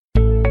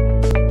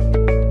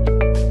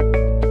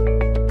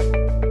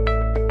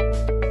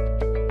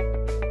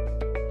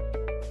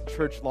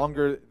church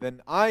longer than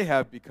I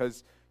have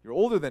because you're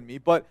older than me,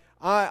 but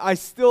I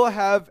still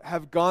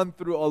have gone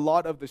through a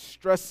lot of the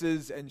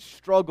stresses and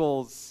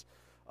struggles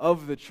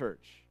of the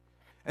church.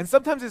 And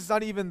sometimes it's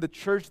not even the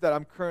church that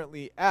I'm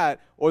currently at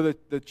or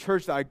the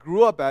church that I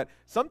grew up at.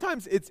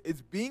 Sometimes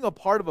it's being a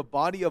part of a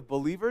body of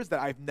believers that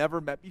I've never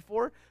met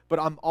before, but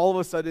I'm all of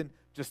a sudden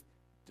just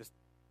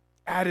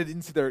added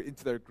into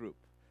their group.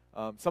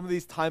 Some of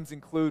these times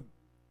include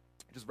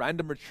just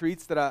random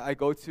retreats that I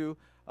go to.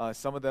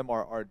 Some of them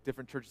are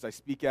different churches I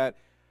speak at.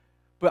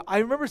 But I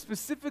remember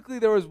specifically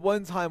there was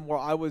one time where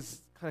I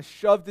was kind of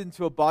shoved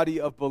into a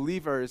body of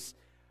believers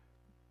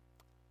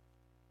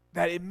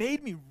that it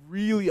made me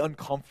really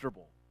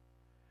uncomfortable.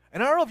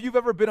 And I don't know if you've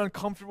ever been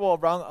uncomfortable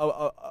around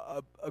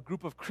a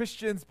group of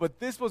Christians,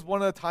 but this was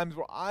one of the times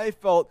where I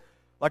felt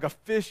like a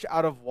fish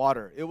out of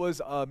water. It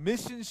was a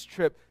missions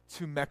trip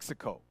to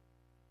Mexico.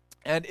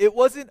 And it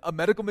wasn't a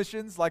medical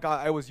missions like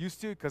I was used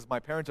to because my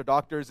parents are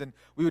doctors, and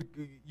we would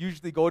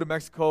usually go to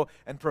Mexico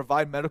and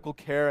provide medical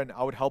care, and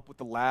I would help with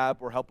the lab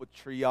or help with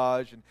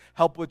triage and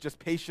help with just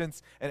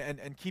patients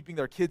and keeping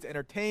their kids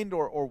entertained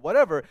or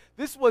whatever.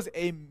 This was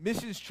a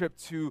missions trip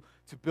to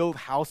build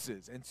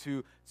houses and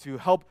to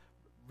help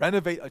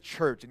renovate a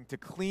church and to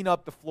clean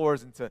up the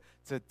floors and to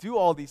do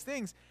all these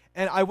things.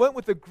 And I went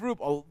with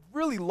a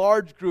really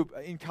large group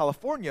in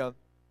California,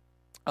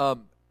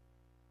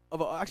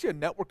 actually a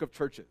network of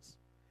churches.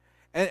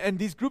 And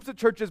these groups of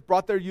churches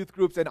brought their youth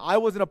groups, and I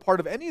wasn't a part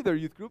of any of their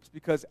youth groups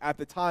because at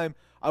the time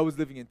I was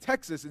living in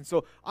Texas, and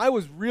so I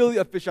was really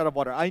a fish out of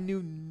water. I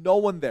knew no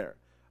one there.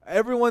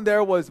 Everyone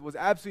there was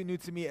absolutely new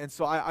to me, and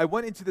so I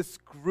went into this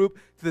group,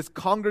 to this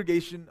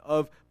congregation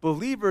of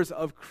believers,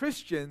 of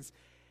Christians,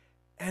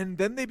 and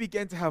then they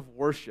began to have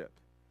worship,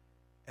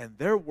 and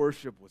their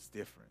worship was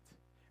different.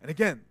 And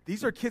again,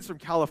 these are kids from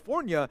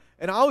California,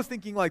 and I was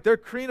thinking like they're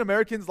Korean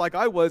Americans like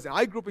I was, and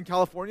I grew up in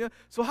California,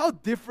 so how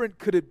different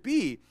could it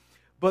be?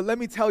 But let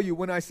me tell you,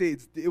 when I say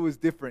it was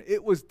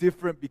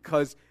different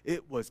because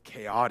it was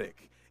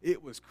chaotic.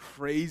 It was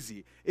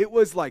crazy. It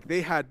was like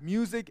they had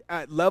music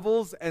at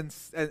levels and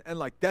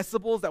like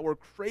decibels that were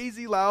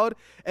crazy loud,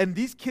 and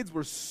these kids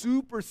were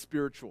super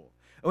spiritual.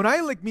 When I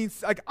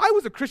I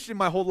was a Christian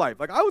my whole life.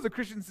 Like I was a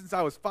Christian since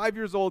I was 5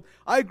 years old.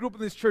 I grew up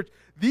in this church.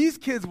 These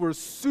kids were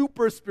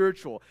super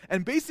spiritual.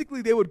 And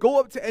basically they would go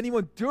up to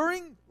anyone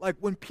during, like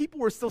when people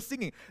were still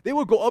singing, they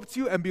would go up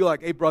to you and be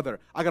like, "Hey brother,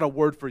 I got a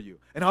word for you."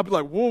 And I'll be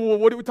like, "Whoa,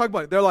 what are we talking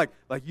about?" They're like,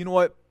 you know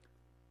what?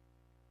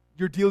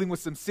 You're dealing with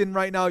some sin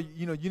right now.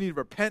 You need to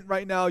repent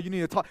right now. You need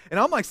to talk. And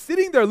I'm like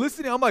sitting there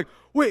listening. I'm like,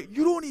 "Wait,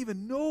 you don't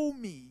even know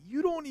me.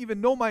 You don't even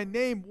know my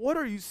name. What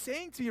are you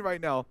saying to me right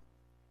now?"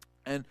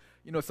 And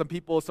some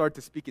people start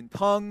to speak in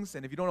tongues,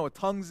 and if you don't know what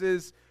tongues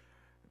is,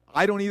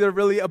 I don't either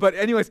really. But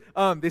anyways,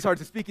 they started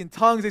to speak in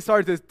tongues. They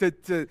started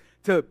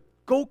to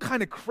go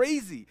kind of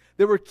crazy.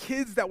 There were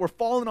kids that were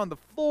falling on the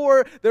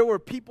floor. There were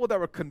people that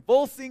were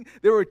convulsing.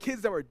 There were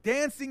kids that were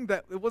dancing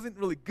that it wasn't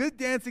really good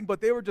dancing, but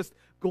they were just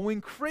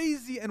going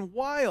crazy and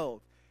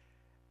wild.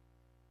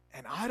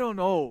 And I don't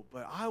know,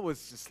 but I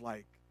was just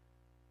like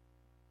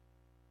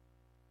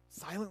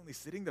silently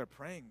sitting there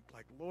praying,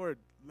 like, "Lord,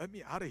 let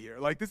me out of here.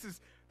 Like this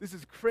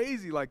is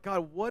crazy. Like,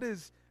 God, what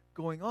is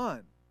going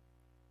on?"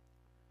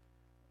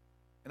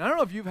 And I don't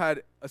know if you've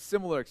had a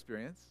similar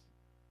experience.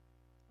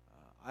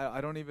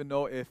 I don't even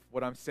know if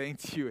what I'm saying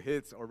to you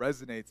hits or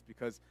resonates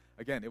because,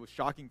 again, it was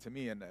shocking to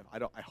me, and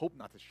I hope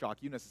not to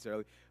shock you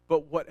necessarily.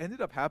 But what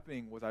ended up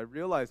happening was I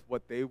realized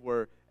what they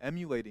were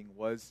emulating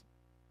was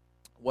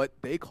what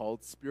they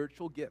called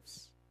spiritual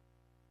gifts.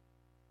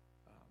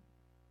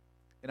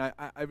 And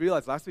I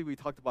realized last week we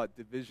talked about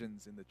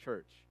divisions in the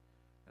church.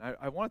 And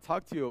I want to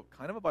talk to you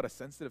kind of about a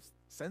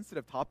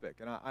sensitive topic.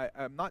 And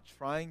I'm not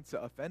trying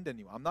to offend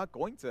anyone. I'm not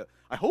going to.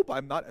 I hope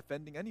I'm not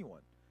offending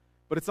anyone.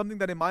 But it's something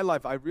that in my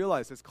life I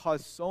realize has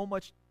caused so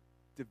much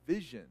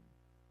division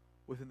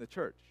within the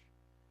church.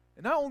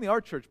 And not only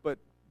our church, but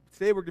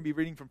today we're going to be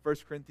reading from 1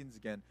 Corinthians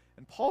again.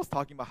 And Paul's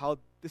talking about how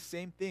the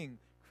same thing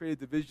created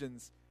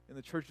divisions in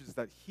the churches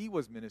that he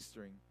was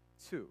ministering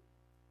to.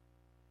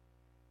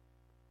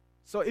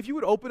 So if you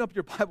would open up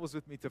your Bibles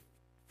with me to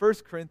 1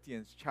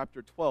 Corinthians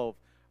chapter 12,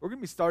 we're going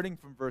to be starting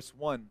from verse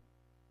 1.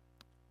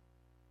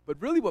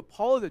 But really what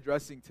Paul is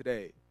addressing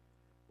today,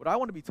 what I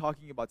want to be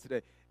talking about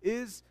today,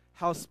 is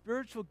how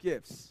spiritual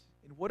gifts,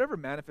 in whatever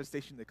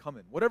manifestation they come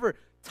in, whatever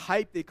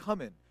type they come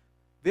in,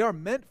 they are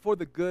meant for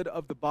the good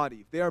of the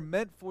body. They are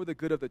meant for the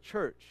good of the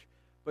church.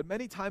 But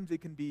many times they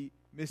can be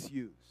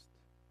misused.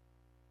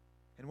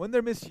 And when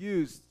they're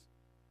misused,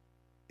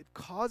 it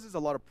causes a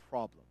lot of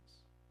problems,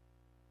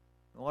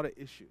 a lot of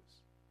issues.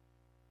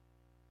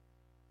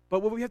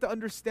 But what we have to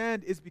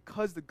understand is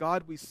because the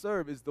God we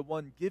serve is the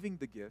one giving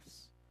the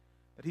gifts,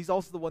 that he's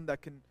also the one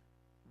that can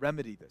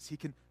remedy this. He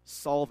can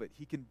solve it.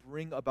 He can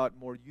bring about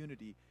more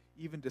unity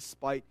even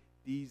despite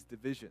these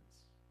divisions.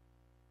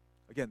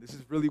 Again, this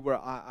is really where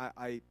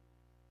I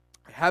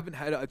I haven't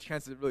had a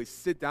chance to really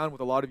sit down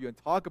with a lot of you and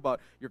talk about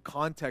your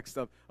context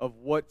of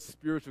what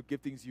spiritual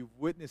giftings you've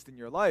witnessed in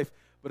your life.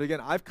 But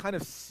again, I've kind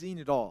of seen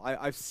it all.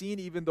 I've seen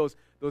even those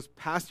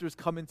pastors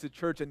come into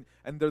church and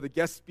they're the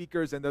guest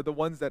speakers and they're the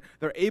ones that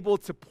they're able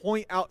to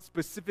point out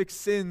specific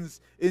sins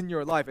in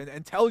your life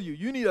and tell you,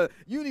 you need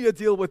to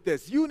deal with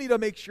this. You need to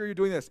make sure you're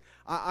doing this.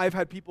 I've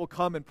had people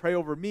come and pray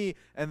over me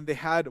and they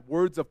had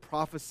words of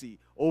prophecy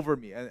over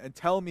me and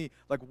tell me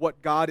like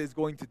what God is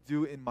going to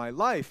do in my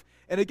life.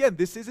 And again,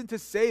 this isn't to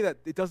say that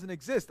it doesn't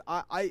exist.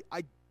 I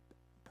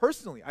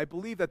personally, I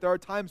believe that there are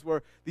times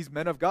where these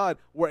men of God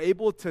were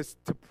able to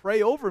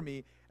pray over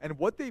me, and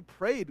what they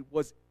prayed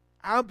was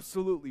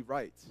absolutely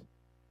right.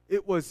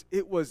 It was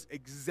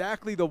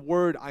exactly the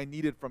word I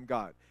needed from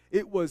God.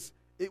 It was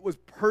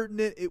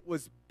pertinent, it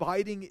was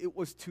biting, it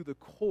was to the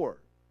core.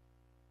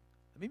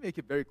 Let me make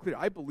it very clear.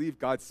 I believe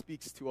God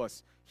speaks to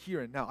us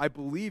here and now. I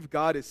believe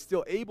God is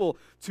still able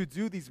to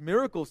do these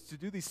miracles, to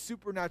do these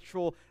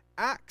supernatural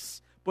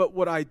acts. But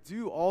what I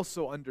do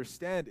also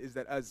understand is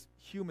that as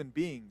human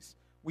beings,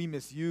 we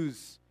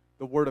misuse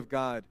the Word of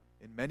God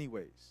in many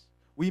ways.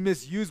 We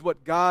misuse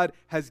what God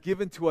has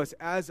given to us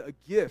as a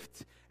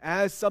gift,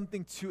 as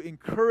something to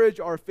encourage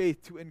our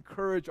faith, to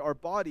encourage our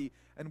body,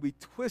 and we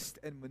twist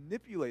and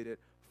manipulate it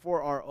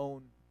for our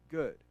own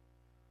good.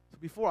 So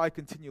before I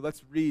continue,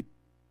 let's read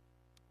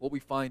what we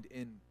find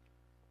in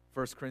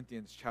 1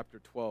 Corinthians chapter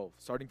 12,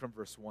 starting from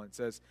verse 1. It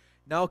says,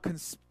 "Now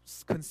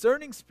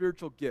concerning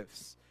spiritual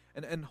gifts,"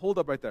 and hold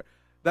up right there.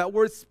 That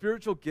word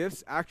spiritual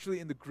gifts actually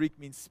in the Greek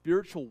means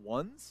spiritual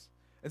ones.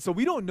 And so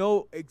we don't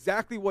know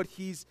exactly what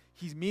he's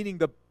meaning.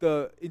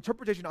 The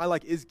interpretation I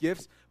like is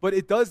gifts, but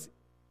it does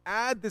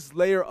add this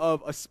layer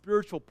of a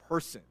spiritual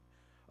person.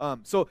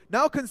 So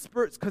now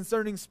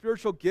concerning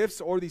spiritual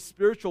gifts or these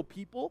spiritual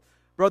people,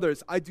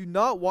 brothers, I do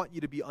not want you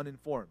to be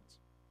uninformed.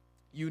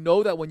 You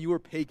know that when you were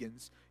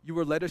pagans, you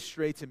were led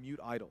astray to mute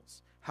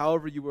idols,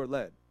 however you were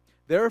led.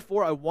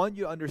 Therefore, I want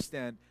you to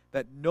understand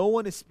that no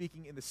one is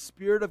speaking in the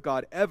Spirit of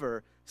God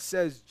ever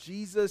says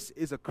Jesus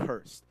is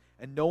accursed,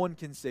 and no one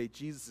can say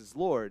Jesus is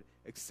Lord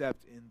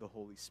except in the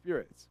Holy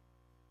Spirit.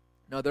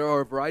 Now there are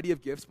a variety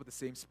of gifts, but the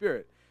same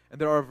Spirit. And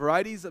there are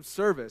varieties of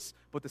service,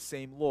 but the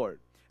same Lord.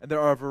 And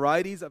there are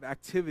varieties of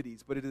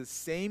activities, but it is the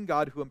same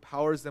God who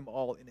empowers them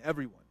all in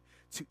everyone.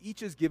 To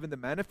each is given the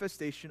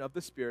manifestation of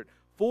the Spirit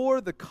for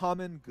the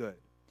common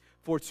good.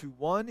 For to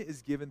one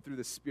is given through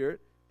the Spirit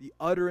the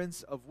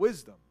utterance of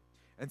wisdom,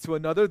 and to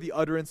another the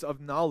utterance of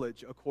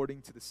knowledge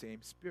according to the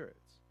same Spirit.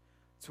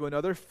 To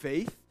another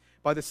faith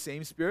by the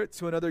same Spirit,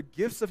 to another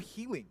gifts of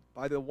healing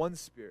by the one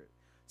Spirit,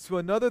 to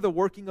another the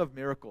working of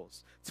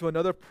miracles, to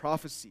another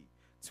prophecy,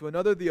 to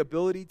another the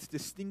ability to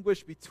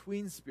distinguish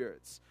between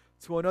spirits,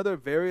 to another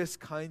various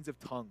kinds of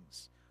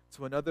tongues,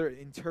 to another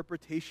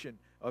interpretation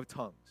of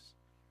tongues.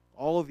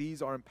 All of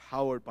these are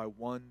empowered by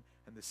one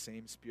and the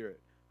same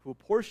Spirit, who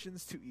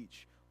apportions to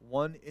each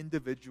one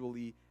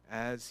individually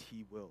as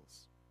he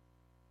wills.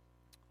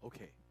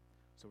 Okay,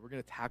 so we're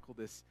going to tackle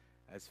this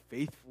as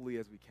faithfully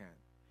as we can.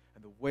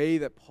 And the way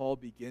that Paul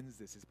begins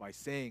this is by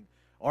saying,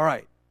 all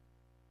right,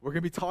 we're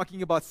going to be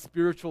talking about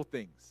spiritual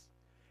things.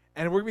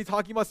 And we're going to be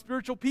talking about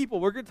spiritual people.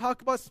 We're going to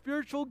talk about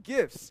spiritual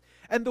gifts.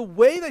 And the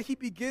way that he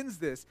begins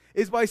this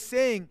is by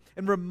saying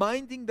and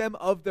reminding them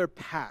of their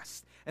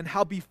past and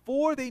how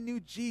before they knew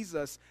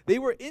Jesus, they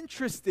were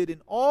interested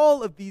in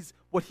all of these,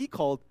 what he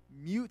called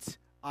mute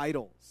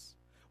idols.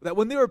 That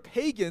when they were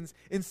pagans,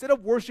 instead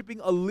of worshiping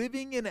a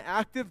living and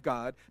active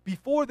God,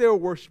 before they were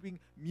worshiping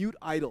mute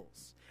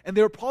idols. And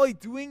they were probably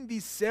doing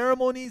these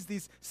ceremonies,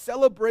 these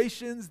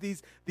celebrations,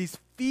 these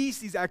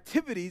feasts, these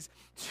activities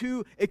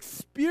to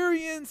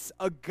experience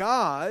a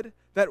God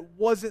that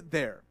wasn't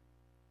there.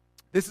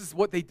 This is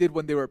what they did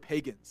when they were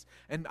pagans.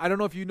 And I don't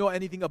know if you know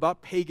anything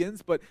about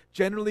pagans, but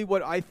generally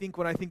what I think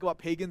when I think about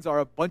pagans are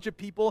a bunch of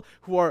people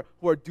who are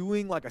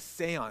doing like a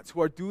seance,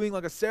 who are doing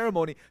like a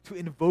ceremony to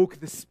invoke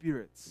the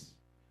spirits,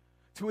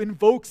 to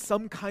invoke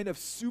some kind of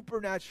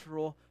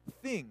supernatural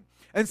thing.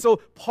 And so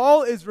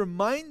Paul is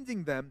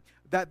reminding them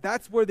that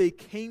that's where they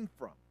came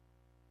from.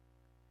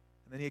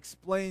 And then he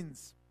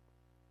explains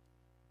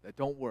that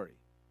don't worry.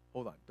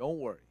 Hold on, don't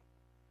worry.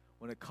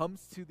 When it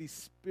comes to these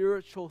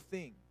spiritual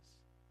things,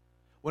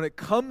 when it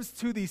comes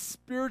to these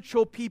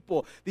spiritual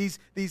people, these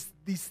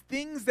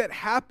things that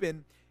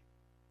happen,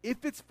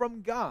 if it's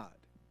from God,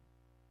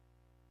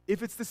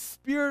 if it's the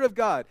Spirit of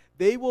God,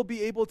 they will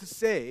be able to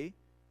say,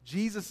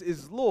 Jesus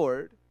is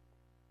Lord,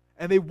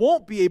 and they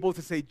won't be able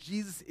to say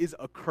Jesus is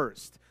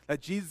accursed,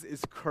 that Jesus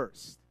is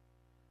cursed.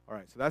 All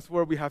right, so that's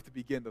where we have to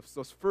begin,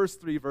 those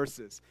first three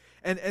verses.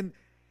 And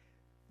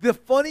the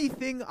funny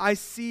thing I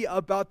see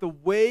about the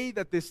way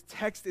that this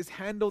text is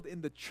handled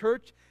in the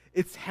church,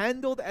 it's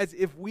handled as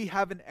if we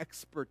have an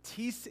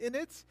expertise in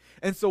it.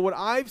 And so what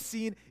I've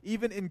seen,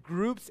 even in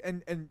groups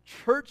and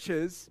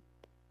churches,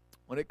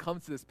 when it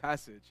comes to this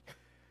passage,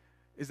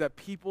 is that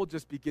people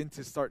just begin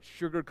to start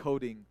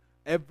sugarcoating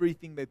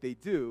everything that they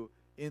do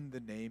in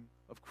the name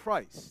of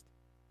Christ.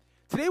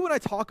 Today when I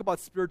talk about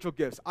spiritual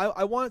gifts,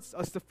 I want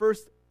us to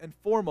first and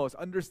foremost,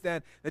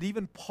 understand that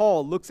even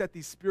Paul looks at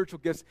these spiritual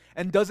gifts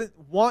and doesn't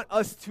want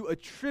us to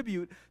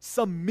attribute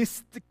some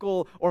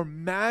mystical or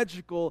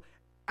magical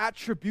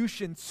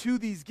attribution to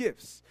these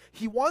gifts.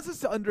 He wants us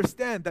to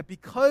understand that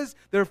because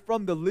they're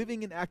from the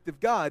living and active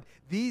God,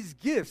 these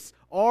gifts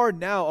are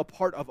now a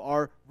part of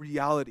our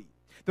reality.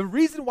 The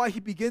reason why he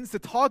begins to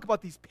talk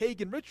about these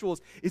pagan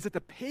rituals is that the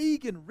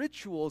pagan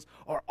rituals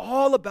are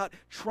all about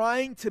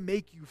trying to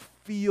make you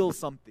feel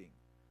something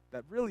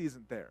that really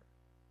isn't there.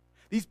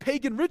 These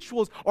pagan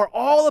rituals are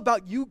all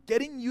about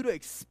getting you to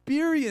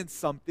experience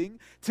something,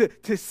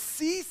 to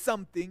see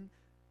something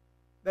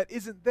that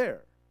isn't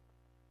there.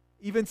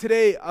 Even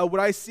today,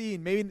 what I see,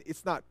 maybe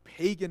it's not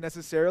pagan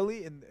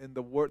necessarily in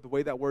the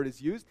way that word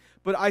is used,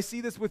 but I see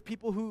this with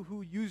people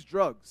who use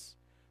drugs.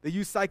 They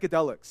use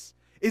psychedelics.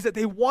 Is that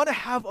they want to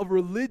have a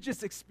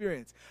religious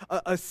experience,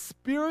 a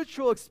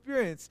spiritual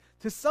experience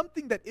to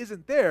something that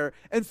isn't there.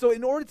 And so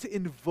in order to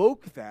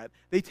invoke that,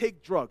 they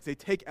take drugs, they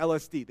take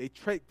LSD,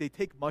 they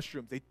take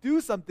mushrooms, they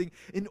do something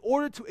in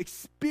order to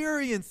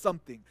experience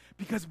something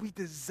because we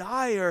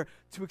desire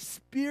to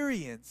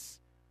experience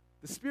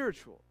the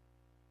spiritual.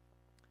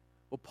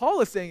 What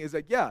Paul is saying is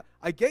that, yeah,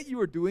 I get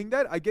you are doing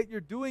that, I get you're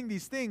doing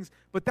these things,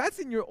 but that's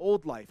in your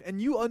old life, and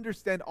you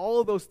understand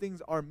all of those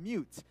things are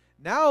mute.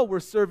 Now we're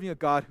serving a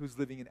God who's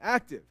living and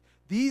active.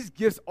 These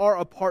gifts are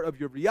a part of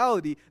your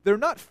reality. They're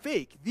not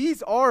fake.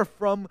 These are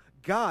from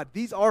God.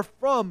 These are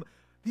from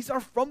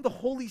the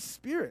Holy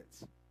Spirit.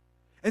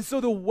 And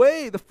so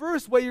the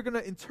first way you're going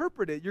to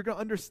interpret it, you're going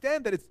to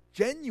understand that it's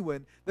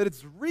genuine, that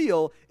it's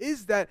real,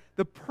 is that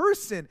the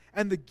person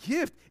and the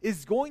gift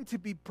is going to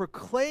be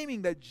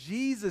proclaiming that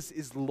Jesus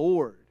is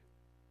Lord.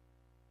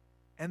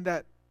 And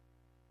that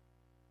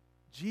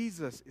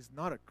Jesus is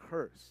not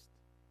accursed.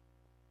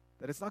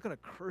 That it's not going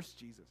to curse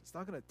Jesus. It's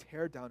not going to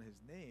tear down his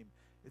name.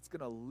 It's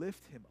going to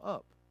lift him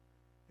up.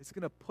 It's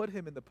going to put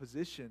him in the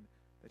position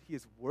that he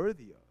is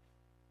worthy of.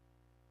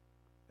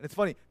 And it's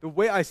funny, the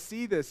way I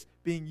see this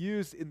being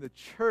used in the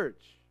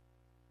church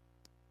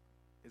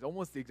is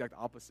almost the exact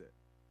opposite.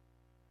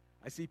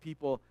 I see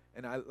people,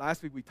 and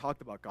last week we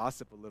talked about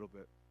gossip a little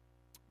bit,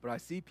 but I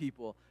see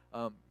people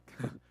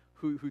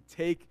who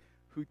take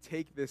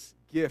this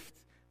gift,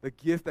 the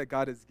gift that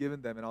God has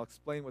given them, and I'll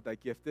explain what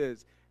that gift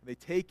is. And they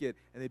take it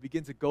and they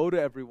begin to go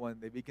to everyone.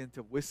 They begin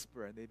to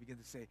whisper and they begin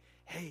to say,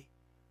 "Hey,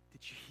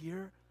 did you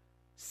hear?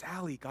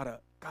 Sally got a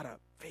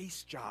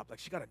face job, like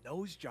she got a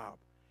nose job.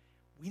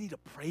 We need to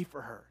pray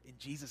for her in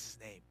Jesus'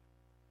 name.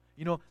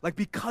 You know, like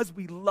because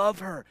we love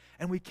her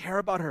and we care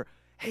about her.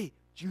 Hey,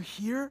 did you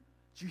hear?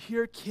 Did you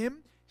hear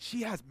Kim?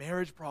 She has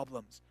marriage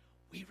problems.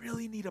 We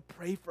really need to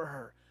pray for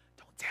her.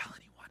 Don't tell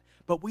anyone,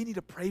 but we need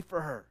to pray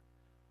for her.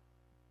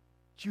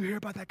 Did you hear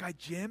about that guy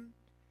Jim?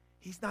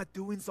 He's not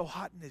doing so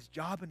hot in his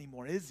job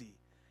anymore, is he?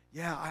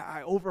 Yeah,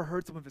 I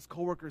overheard some of his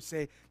coworkers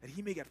say that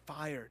he may get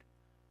fired.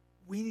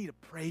 We need to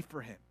pray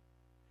for him."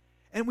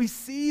 And we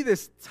see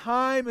this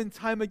time and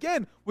time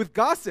again with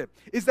gossip,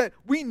 is that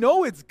we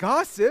know it's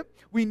gossip,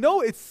 we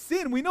know it's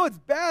sin, we know it's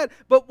bad,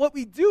 but what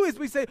we do is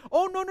we say,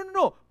 "Oh,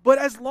 no. But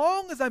as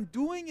long as I'm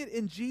doing it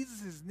in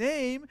Jesus'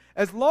 name,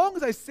 as long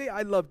as I say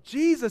I love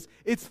Jesus,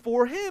 it's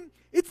for him,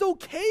 it's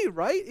okay,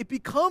 right?" It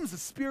becomes a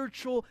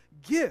spiritual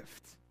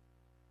gift.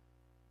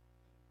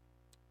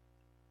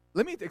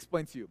 Let me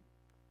explain to you.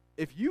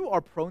 If you are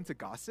prone to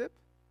gossip,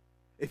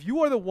 if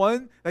you are the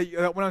one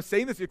that when I'm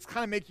saying this, it's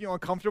kind of making you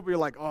uncomfortable. You're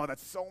like, "Oh,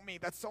 that's so me.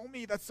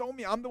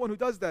 I'm the one who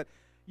does that."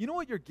 You know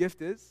what your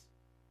gift is?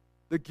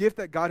 The gift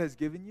that God has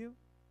given you?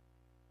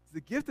 It's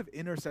the gift of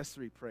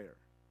intercessory prayer.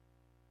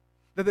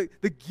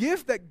 The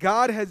gift that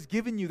God has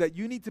given you that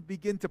you need to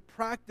begin to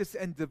practice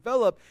and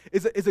develop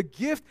is a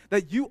gift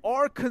that you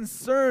are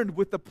concerned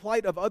with the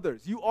plight of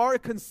others. You are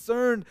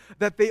concerned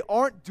that they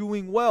aren't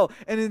doing well.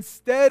 And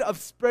instead of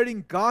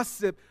spreading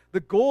gossip,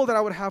 the goal that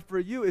I would have for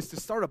you is to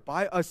start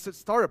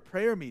a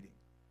prayer meeting.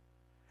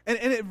 And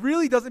it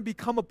really doesn't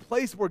become a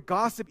place where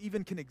gossip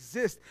even can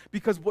exist,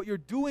 because what you're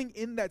doing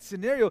in that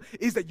scenario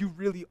is that you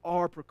really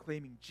are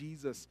proclaiming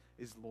Jesus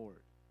is Lord.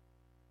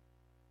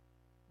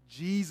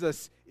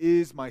 Jesus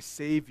is my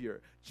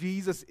Savior.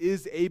 Jesus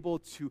is able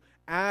to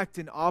act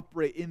and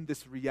operate in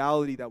this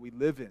reality that we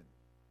live in.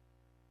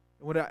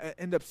 And what I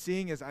end up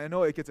seeing is, I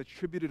know it gets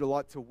attributed a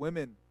lot to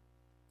women,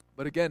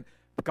 but again,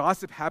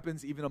 gossip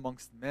happens even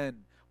amongst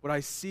men. What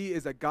I see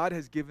is that God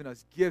has given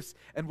us gifts,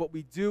 and what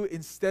we do,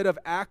 instead of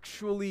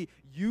actually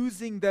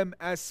using them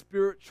as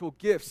spiritual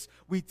gifts,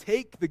 we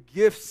take the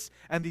gifts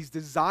and these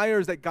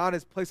desires that God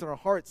has placed on our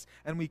hearts,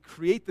 and we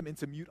create them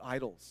into mute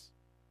idols.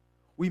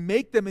 We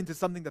make them into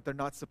something that they're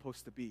not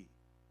supposed to be.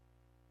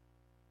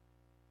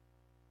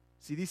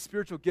 See, these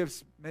spiritual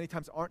gifts many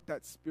times aren't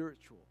that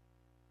spiritual.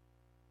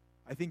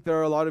 I think there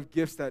are a lot of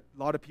gifts that a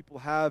lot of people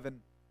have and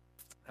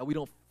that we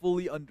don't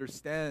fully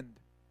understand.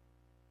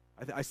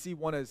 I see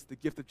one as the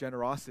gift of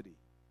generosity.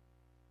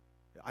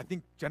 I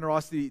think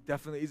generosity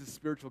definitely is a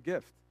spiritual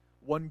gift.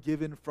 one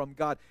given from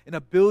God, an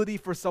ability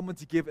for someone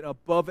to give an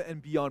above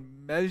and beyond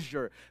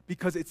measure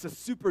because it's a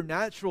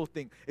supernatural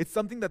thing. It's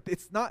something that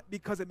it's not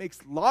because it makes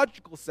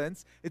logical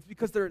sense, it's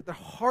because their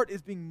heart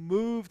is being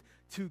moved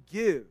to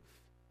give.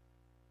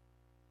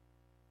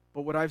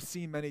 But what I've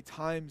seen many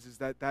times is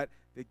that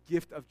the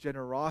gift of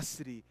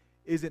generosity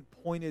isn't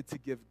pointed to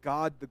give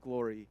God the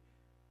glory,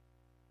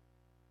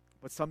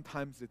 but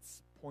sometimes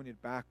it's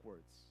pointed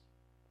backwards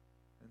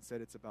and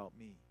said it's about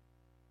me.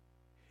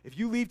 If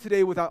you leave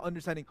today without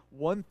understanding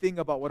one thing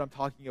about what I'm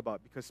talking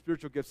about, because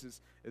spiritual gifts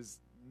is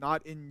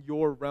not in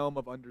your realm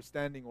of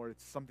understanding or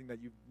it's something that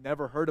you've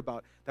never heard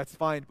about, that's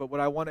fine. But what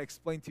I want to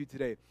explain to you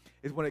today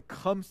is when it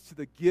comes to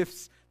the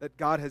gifts that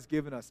God has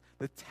given us,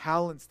 the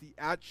talents, the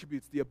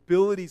attributes, the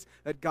abilities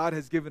that God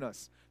has given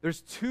us,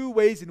 there's two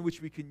ways in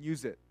which we can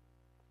use it.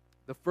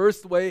 The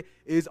first way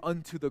is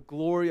unto the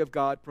glory of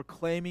God,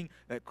 proclaiming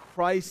that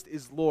Christ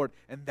is Lord,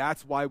 and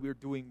that's why we're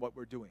doing what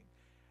we're doing.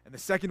 And the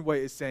second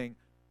way is saying,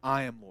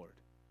 I am Lord.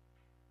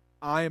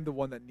 I am the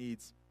one that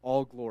needs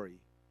all glory.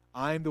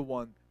 I'm the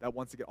one that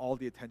wants to get all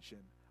the attention.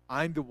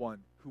 I'm the one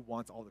who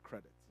wants all the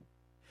credit.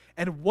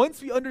 And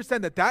once we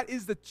understand that that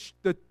is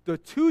the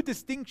two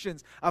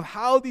distinctions of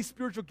how these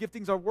spiritual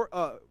giftings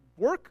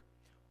work,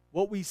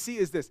 what we see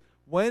is this.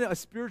 When a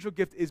spiritual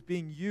gift is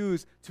being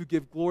used to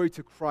give glory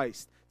to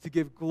Christ, to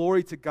give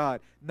glory to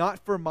God, not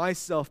for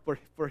myself, but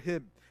for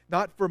Him,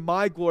 not for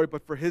my glory,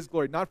 but for His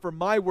glory, not for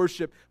my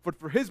worship, but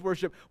for His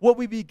worship, what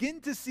we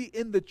begin to see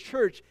in the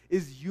church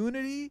is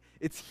unity,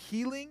 it's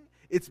healing,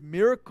 it's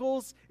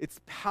miracles, it's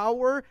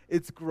power,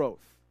 it's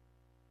growth.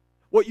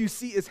 What you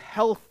see is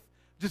health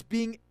just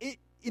being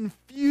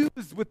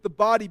infused with the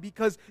body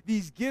because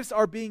these gifts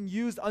are being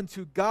used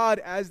unto God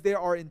as they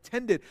are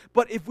intended.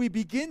 But if we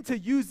begin to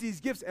use these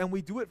gifts and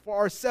we do it for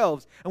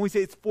ourselves and we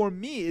say it's for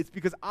me, it's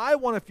because I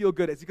want to feel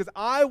good, it's because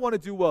I want to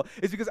do well,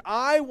 it's because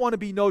I want to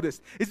be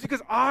noticed, it's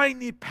because I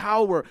need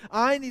power,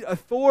 I need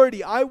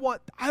authority, I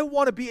want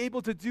to be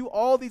able to do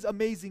all these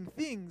amazing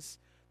things,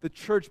 the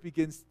church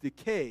begins to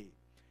decay.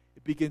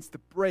 It begins to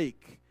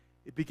break.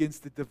 It begins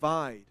to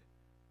divide.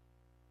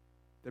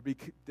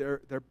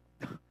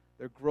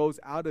 There grows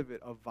out of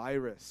it a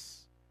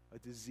virus, a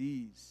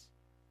disease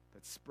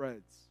that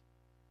spreads.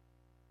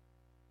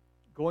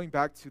 Going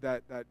back to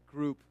that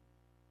group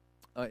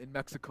in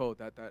Mexico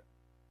that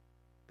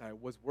I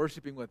was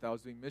worshiping with, that I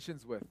was doing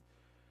missions with,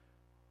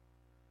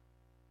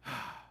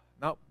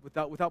 not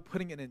without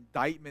putting an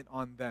indictment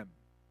on them,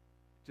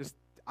 just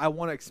I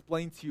want to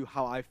explain to you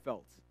how I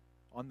felt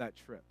on that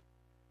trip.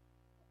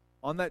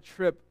 On that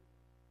trip,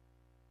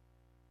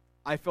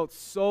 I felt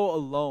so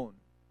alone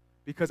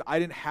because I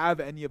didn't have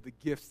any of the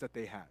gifts that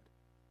they had.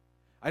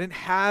 I didn't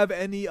have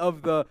any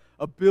of the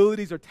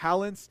abilities or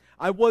talents.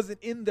 I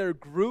wasn't in their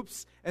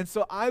groups, and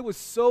so I was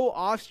so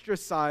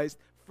ostracized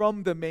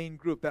from the main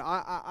group that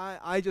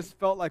I just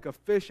felt like a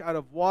fish out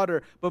of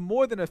water. But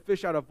more than a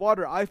fish out of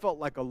water, I felt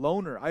like a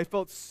loner. I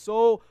felt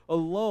so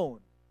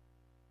alone.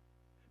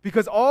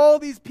 Because all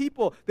these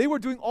people, they were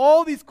doing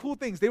all these cool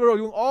things. They were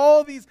doing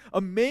all these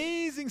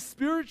amazing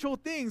spiritual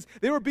things.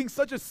 They were being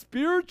such a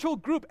spiritual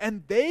group,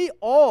 and they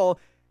all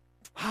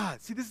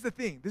see, this is the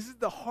thing. This is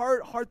the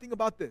hard thing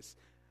about this.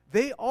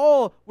 They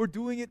all were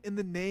doing it in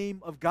the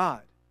name of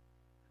God.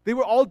 They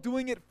were all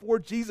doing it for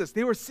Jesus.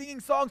 They were singing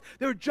songs.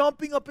 They were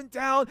jumping up and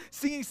down,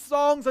 singing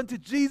songs unto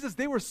Jesus.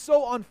 They were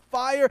so on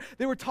fire.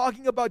 They were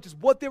talking about just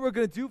what they were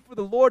going to do for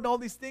the Lord and all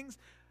these things.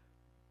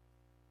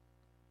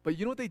 But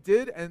you know what they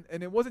did? And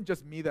it wasn't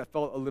just me that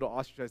felt a little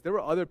ostracized. There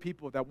were other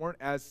people that weren't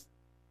as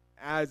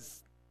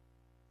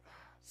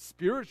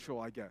spiritual,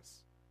 I guess.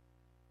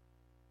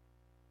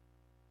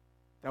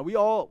 That we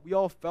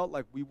all felt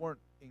like we weren't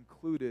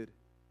included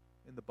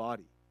in the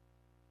body.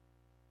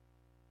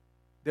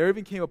 There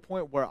even came a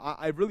point where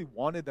I really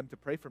wanted them to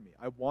pray for me.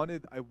 I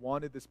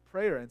wanted this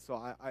prayer, and so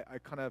I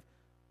kind of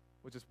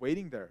was just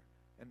waiting there.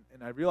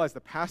 And I realized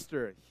the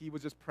pastor, he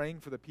was just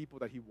praying for the people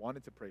that he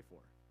wanted to pray for.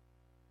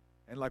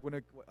 And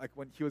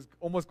when he was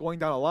almost going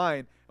down a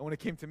line, and when it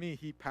came to me,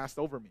 he passed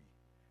over me.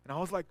 And I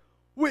was like,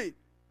 wait,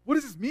 what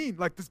does this mean?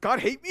 Like, does God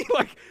hate me?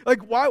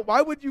 Like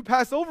why would you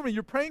pass over me?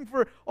 You're praying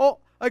for all,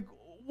 like,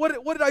 what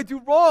did I do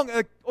wrong?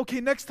 Like, okay,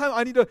 next time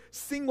I need to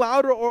sing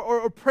louder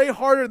or pray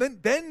harder.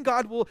 Then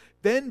God will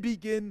then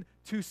begin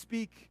to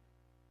speak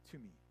to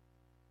me.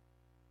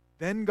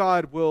 Then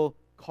God will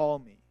call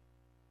me.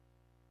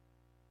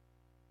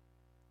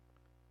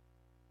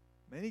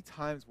 Many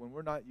times when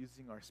we're not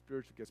using our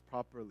spiritual gifts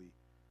properly,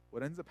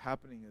 what ends up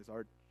happening is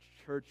our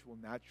church will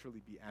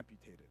naturally be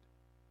amputated.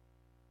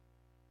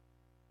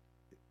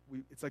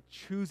 It's like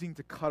choosing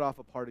to cut off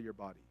a part of your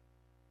body.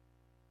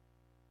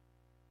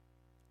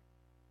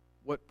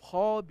 What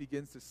Paul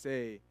begins to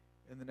say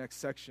in the next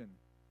section,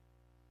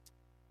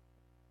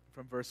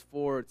 from verse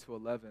 4 to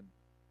 11,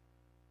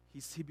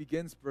 he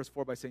begins verse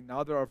 4 by saying,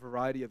 now there are a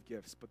variety of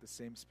gifts, but the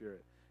same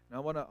Spirit. And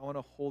I want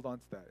to hold on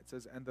to that. It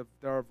says, and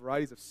there are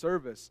varieties of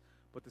service,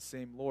 but the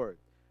same Lord.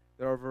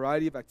 There are a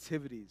variety of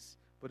activities,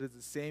 but it's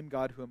the same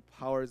God who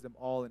empowers them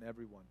all and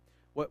everyone.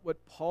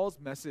 what Paul's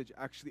message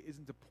actually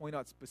isn't to point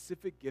out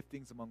specific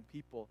giftings among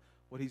people.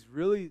 What he's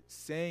really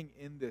saying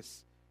in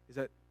this is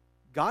that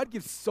God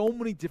gives so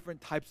many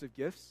different types of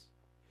gifts.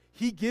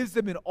 He gives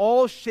them in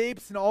all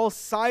shapes, in all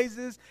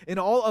sizes, in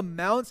all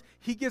amounts.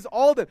 He gives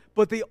all of them,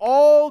 but they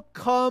all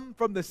come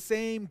from the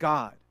same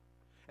God.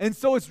 And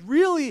so it's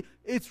really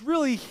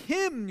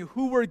Him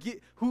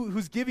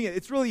who's giving it.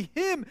 It's really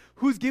Him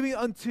who's giving it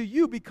unto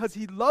you because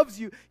He loves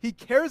you. He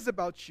cares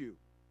about you.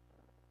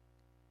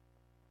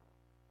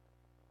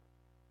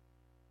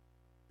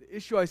 The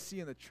issue I see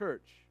in the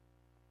church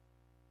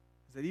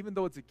is that even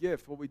though it's a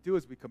gift, what we do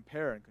is we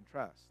compare and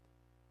contrast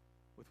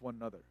with one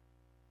another.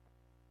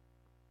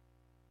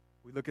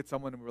 We look at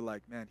someone and we're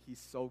like, man, he's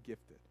so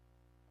gifted.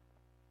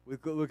 We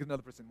look at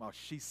another person, wow,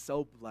 she's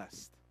so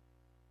blessed.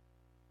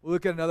 We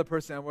look at another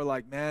person and we're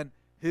like, man,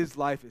 his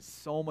life is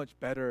so much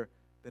better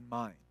than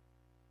mine.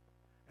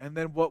 And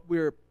then what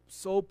we're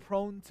so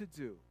prone to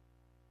do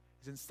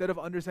is instead of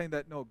understanding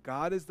that, no,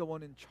 God is the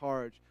one in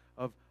charge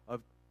of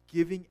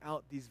giving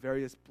out these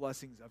various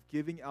blessings, of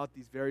giving out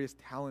these various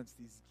talents,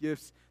 these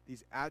gifts,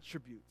 these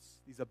attributes,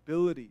 these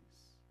abilities,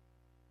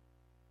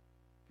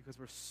 because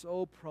we're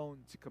so prone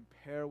to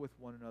compare with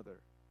one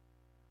another,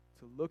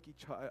 to look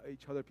at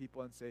each other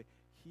people and say,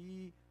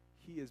 he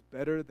is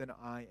better than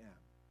I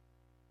am.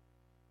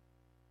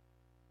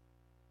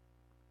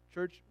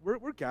 Church,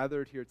 we're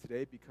gathered here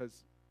today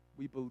because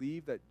we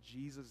believe that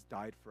Jesus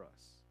died for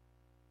us.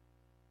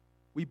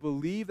 We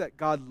believe that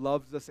God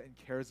loves us and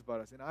cares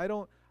about us. And I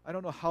don't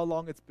know how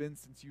long it's been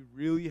since you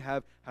really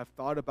have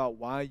thought about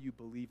why you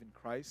believe in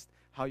Christ,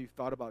 how you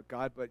thought about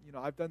God, but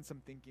I've done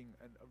some thinking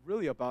and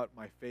really about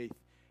my faith.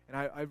 And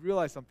I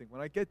realized something.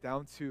 When I get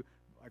down to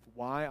like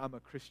why I'm a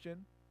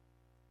Christian,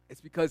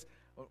 it's because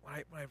when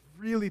I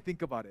really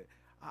think about it,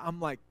 I'm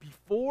like,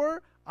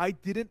 before I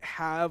didn't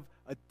have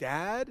a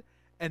dad,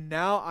 and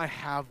now I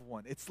have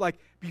one. It's like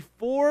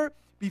before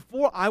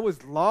I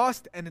was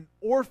lost and an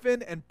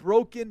orphan and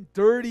broken,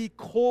 dirty,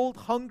 cold,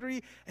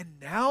 hungry, and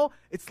now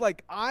it's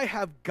like I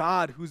have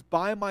God who's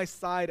by my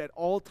side at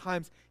all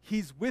times.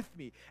 He's with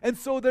me. And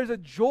so there's a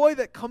joy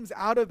that comes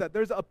out of that.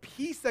 There's a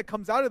peace that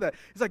comes out of that.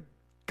 It's like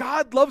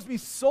God loves me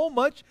so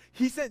much,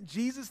 He sent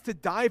Jesus to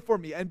die for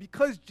me. And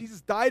because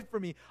Jesus died for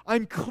me,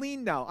 I'm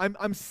clean now.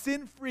 I'm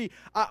sin-free.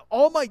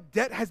 All my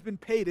debt has been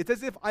paid. It's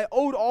as if I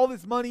owed all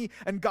this money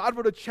and God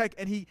wrote a check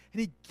and He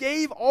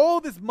gave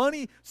all this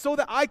money so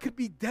that I could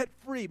be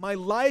debt-free. My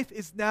life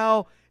is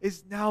now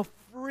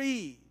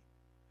free.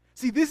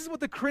 See, this is what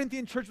the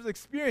Corinthian church was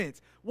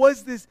experiencing,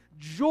 was this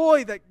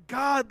joy that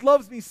God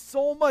loves me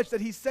so much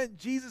that He sent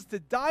Jesus to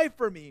die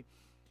for me.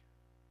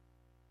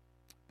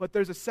 But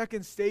there's a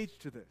second stage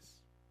to this.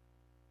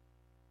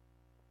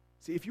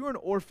 See, if you're an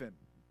orphan,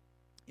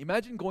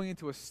 imagine going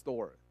into a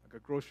store, like a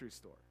grocery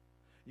store.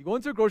 You go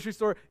into a grocery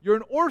store, you're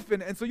an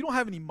orphan, and so you don't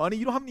have any money,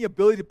 you don't have any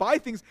ability to buy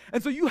things,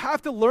 and so you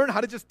have to learn how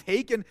to just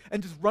take and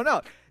just run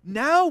out.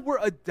 Now we're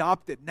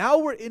adopted. Now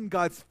we're in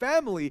God's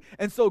family,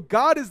 and so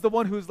God is the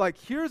one who's like,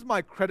 here's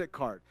my credit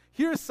card.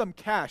 Here's some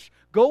cash.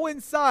 Go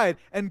inside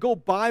and go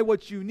buy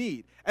what you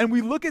need. And we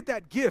look at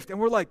that gift,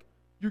 and we're like,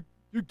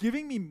 you're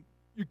giving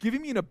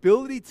me an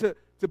ability to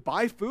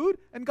buy food?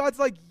 And God's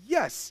like,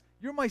 yes,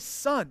 you're my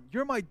son.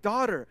 You're my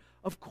daughter.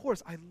 Of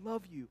course, I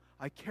love you.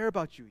 I care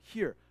about you.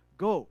 Here,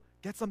 go.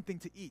 Get something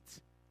to eat.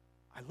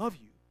 I love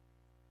you.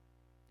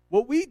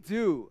 What we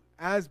do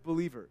as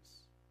believers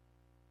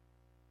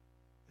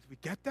is we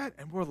get that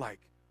and we're like,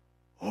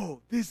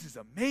 oh, this is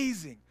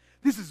amazing.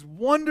 This is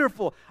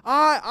wonderful.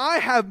 I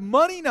have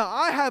money now.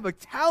 I have a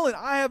talent.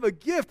 I have a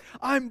gift.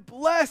 I'm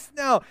blessed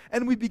now.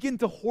 And we begin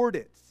to hoard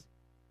it.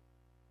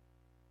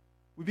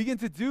 We begin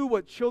to do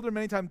what children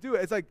many times do.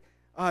 It's like,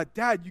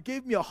 Dad, you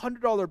gave me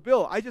 $100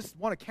 bill. I just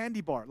want a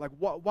candy bar. Like,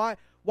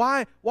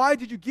 why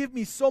did you give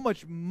me so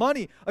much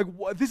money? Like,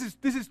 this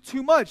is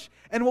too much.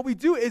 And what we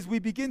do is we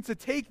begin to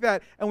take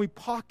that and we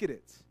pocket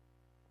it.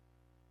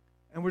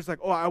 And we're just like,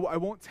 oh, I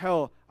won't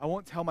tell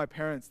my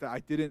parents that I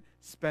didn't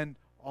spend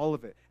all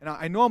of it. And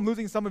I know I'm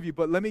losing some of you,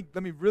 but let me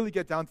really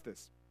get down to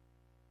this.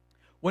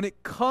 When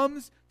it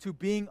comes to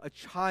being a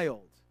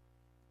child,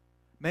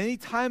 many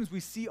times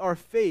we see our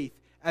faith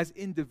as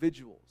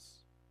individuals.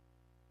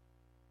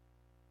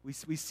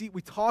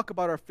 We talk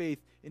about our faith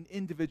in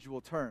individual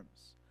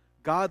terms.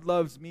 God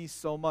loves me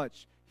so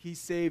much. He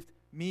saved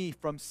me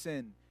from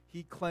sin.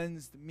 He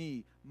cleansed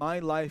me. My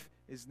life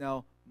is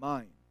now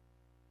mine.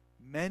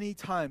 Many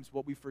times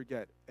what we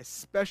forget,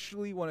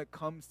 especially when it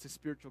comes to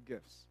spiritual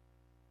gifts,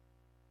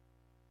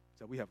 is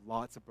that we have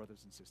lots of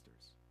brothers and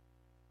sisters.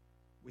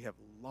 We have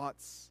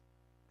lots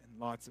and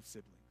lots of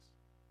siblings.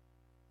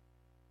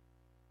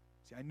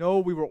 See, I know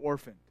we were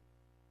orphaned.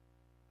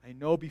 I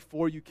know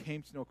before you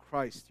came to know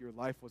Christ, your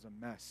life was a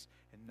mess.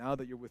 And now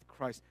that you're with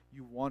Christ,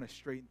 you want to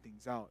straighten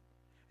things out.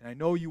 And I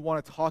know you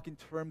want to talk in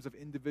terms of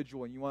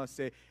individual, and you want to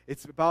say,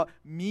 it's about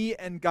me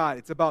and God.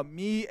 It's about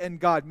me and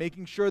God,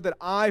 making sure that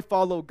I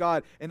follow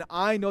God, and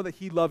I know that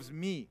He loves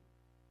me.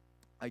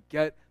 I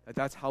get that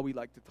that's how we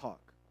like to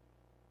talk.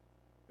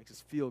 Makes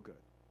us feel good.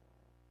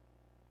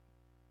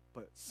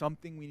 But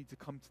something we need to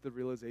come to the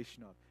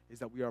realization of is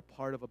that we are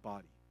part of a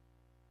body.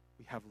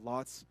 We have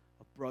lots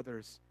of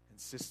brothers and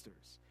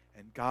sisters.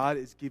 And God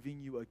is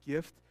giving you a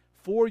gift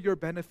for your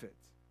benefit.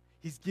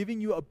 He's giving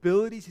you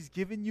abilities. He's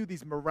giving you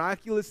these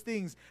miraculous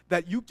things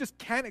that you just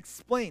can't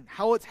explain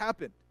how it's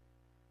happened.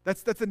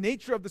 That's the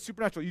nature of the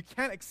supernatural. You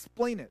can't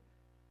explain it.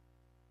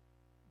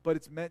 But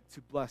it's meant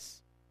to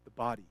bless the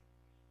body.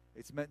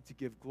 It's meant to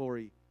give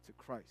glory to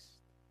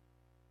Christ.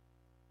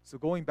 So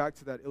going back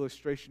to that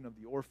illustration of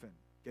the orphan,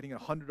 getting a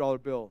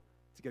 $100 bill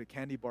to get a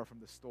candy bar from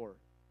the store.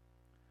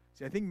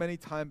 See, I think many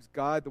times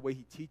God, the way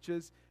he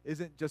teaches,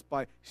 isn't just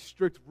by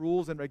strict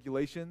rules and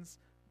regulations,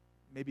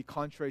 maybe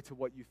contrary to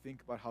what you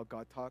think about how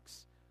God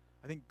talks.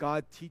 I think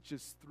God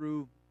teaches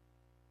through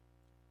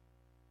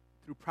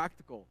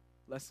practical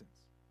lessons.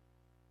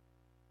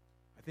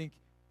 I think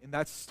in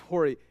that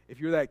story, if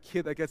you're that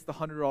kid that gets the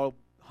 $100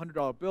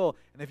 bill,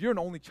 and if you're an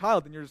only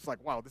child, then you're just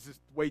like, wow, this is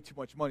way too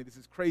much money. This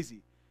is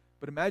crazy.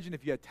 But imagine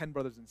if you had 10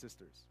 brothers and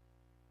sisters.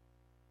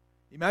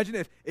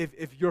 Imagine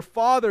if your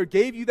father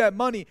gave you that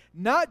money,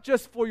 not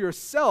just for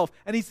yourself,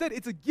 and he said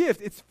it's a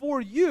gift, it's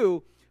for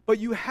you, but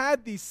you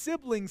had these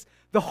siblings.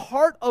 The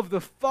heart of the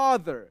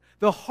Father,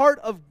 the heart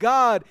of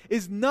God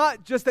is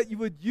not just that you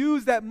would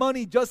use that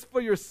money just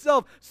for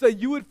yourself so that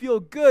you would feel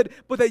good,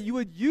 but that you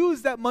would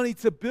use that money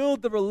to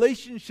build the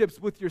relationships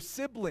with your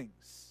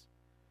siblings.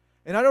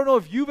 And I don't know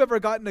if you've ever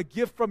gotten a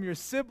gift from your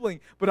sibling,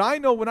 but I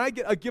know when I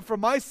get a gift from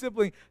my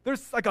sibling,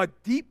 there's like a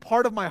deep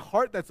part of my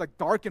heart that's like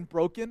dark and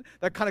broken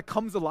that kind of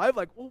comes alive,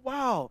 like, oh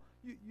wow,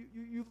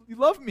 you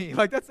love me.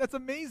 Like that's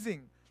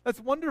amazing. That's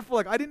wonderful.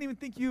 Like, I didn't even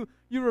think you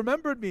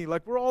remembered me.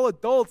 Like, we're all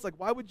adults. Like,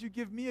 why would you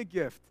give me a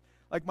gift?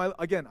 Like,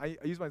 I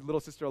use my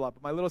little sister a lot,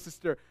 but my little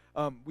sister,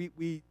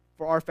 we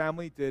for our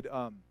family did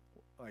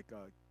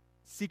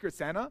Secret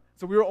Santa.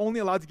 So we were only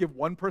allowed to give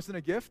one person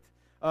a gift,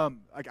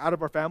 like out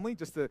of our family,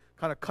 just to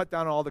kind of cut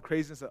down on all the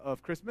craziness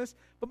of Christmas.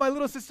 But my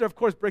little sister, of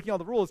course, breaking all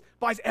the rules,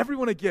 buys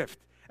everyone a gift.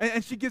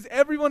 And she gives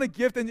everyone a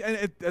gift, and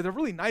they're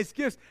really nice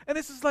gifts. And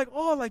it's just like,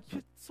 oh, like,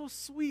 it's so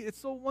sweet.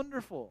 It's so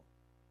wonderful.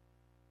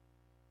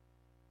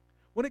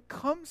 When it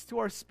comes to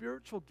our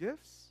spiritual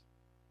gifts,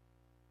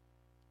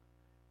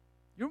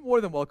 you're more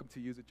than welcome to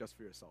use it just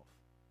for yourself.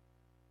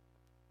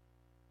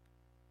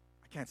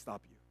 I can't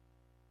stop you.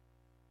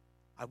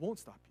 I won't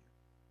stop you.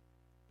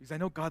 Because I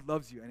know God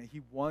loves you and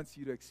he wants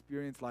you to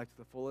experience life to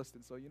the fullest.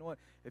 And so, you know what?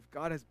 If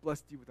God has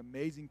blessed you with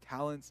amazing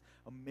talents,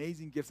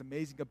 amazing gifts,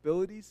 amazing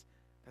abilities,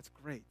 that's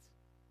great.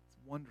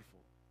 It's wonderful.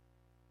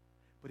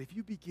 But if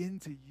you begin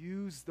to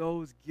use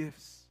those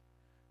gifts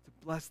to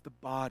bless the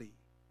body,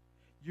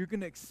 you're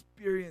going to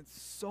experience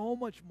so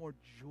much more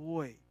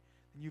joy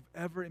than you've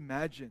ever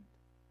imagined.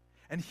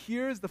 And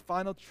here's the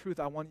final truth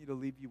I want you to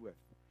leave you with,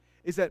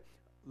 is that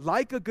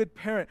like a good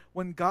parent,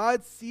 when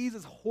God sees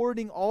us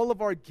hoarding all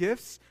of our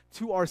gifts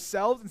to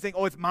ourselves and saying,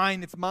 oh, it's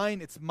mine, it's mine,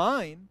 it's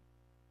mine,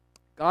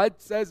 God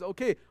says,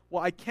 okay,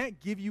 well, I can't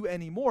give you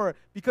any more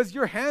because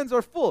your hands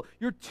are full.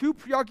 You're too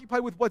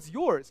preoccupied with what's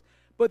yours.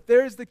 But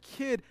there's the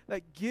kid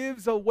that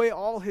gives away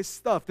all his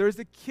stuff. There's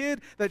the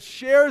kid that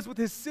shares with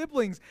his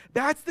siblings.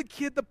 That's the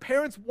kid the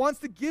parents wants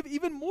to give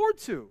even more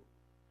to.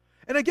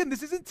 And again,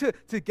 this isn't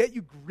to get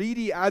you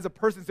greedy as a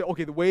person and say,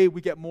 okay, the way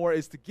we get more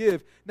is to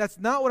give. That's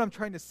not what I'm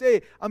trying to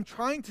say. I'm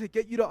trying to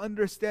get you to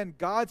understand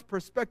God's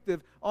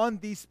perspective on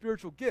these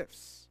spiritual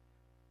gifts.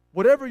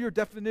 Whatever your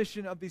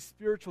definition of these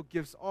spiritual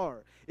gifts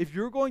are, if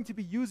you're going to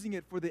be using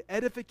it for the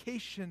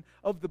edification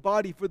of the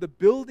body, for the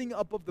building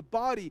up of the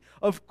body,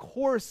 of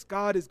course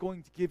God is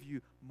going to give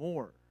you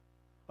more.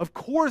 Of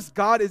course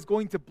God is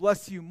going to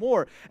bless you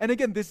more. And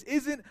again, this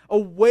isn't a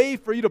way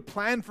for you to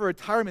plan for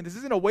retirement. This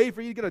isn't a way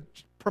for you to get a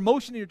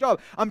promotion in your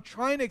job. I'm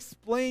trying to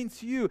explain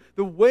to you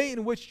the way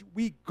in which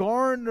we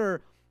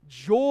garner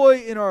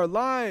joy in our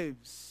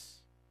lives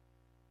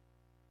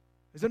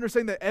is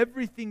understanding that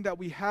everything that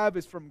we have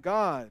is from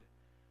God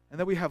and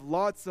that we have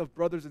lots of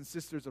brothers and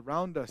sisters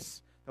around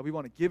us that we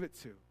want to give it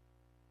to.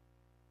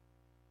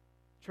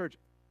 Church,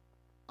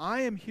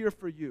 I am here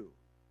for you.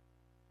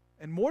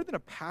 And more than a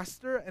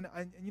pastor,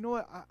 and you know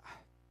what,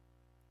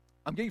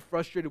 I'm getting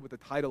frustrated with the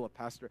title of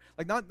pastor.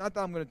 Like, not that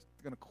I'm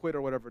gonna quit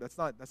or whatever. That's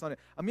not it.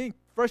 I'm getting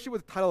frustrated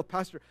with the title of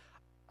pastor.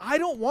 I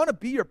don't want to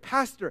be your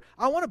pastor.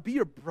 I want to be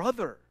your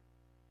brother.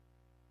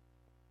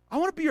 I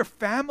want to be your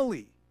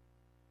family.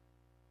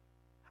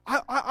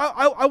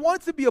 I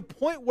want it to be a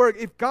point where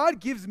if God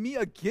gives me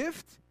a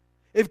gift,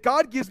 if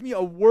God gives me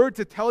a word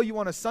to tell you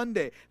on a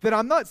Sunday, that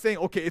I'm not saying,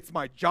 okay, it's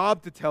my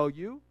job to tell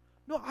you.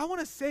 No, I want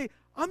to say,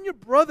 I'm your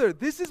brother.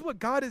 This is what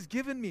God has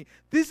given me.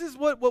 This is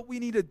what we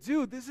need to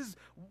do. This is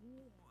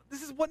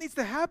what needs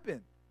to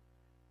happen.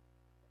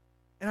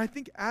 And I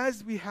think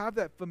as we have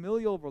that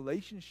familial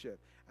relationship,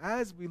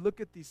 as we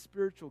look at these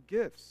spiritual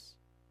gifts,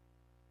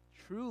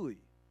 truly,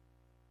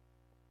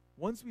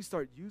 once we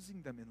start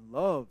using them in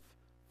love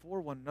for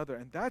one another,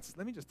 and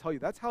let me just tell you,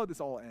 that's how this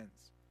all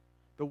ends.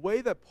 The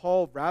way that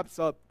Paul wraps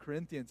up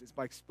Corinthians is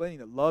by explaining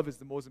that love is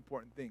the most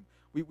important thing.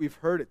 We've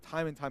heard it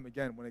time and time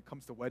again when it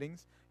comes to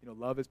weddings. You know,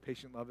 love is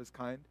patient, love is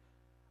kind.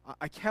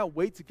 I can't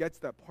wait to get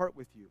to that part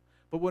with you.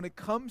 But when it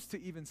comes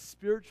to even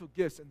spiritual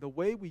gifts and the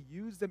way we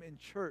use them in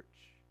church,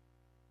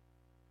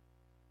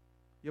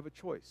 you have a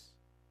choice.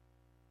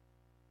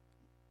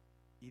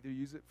 Either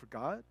use it for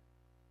God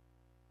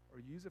or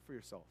use it for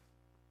yourself.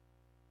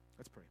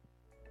 Let's pray.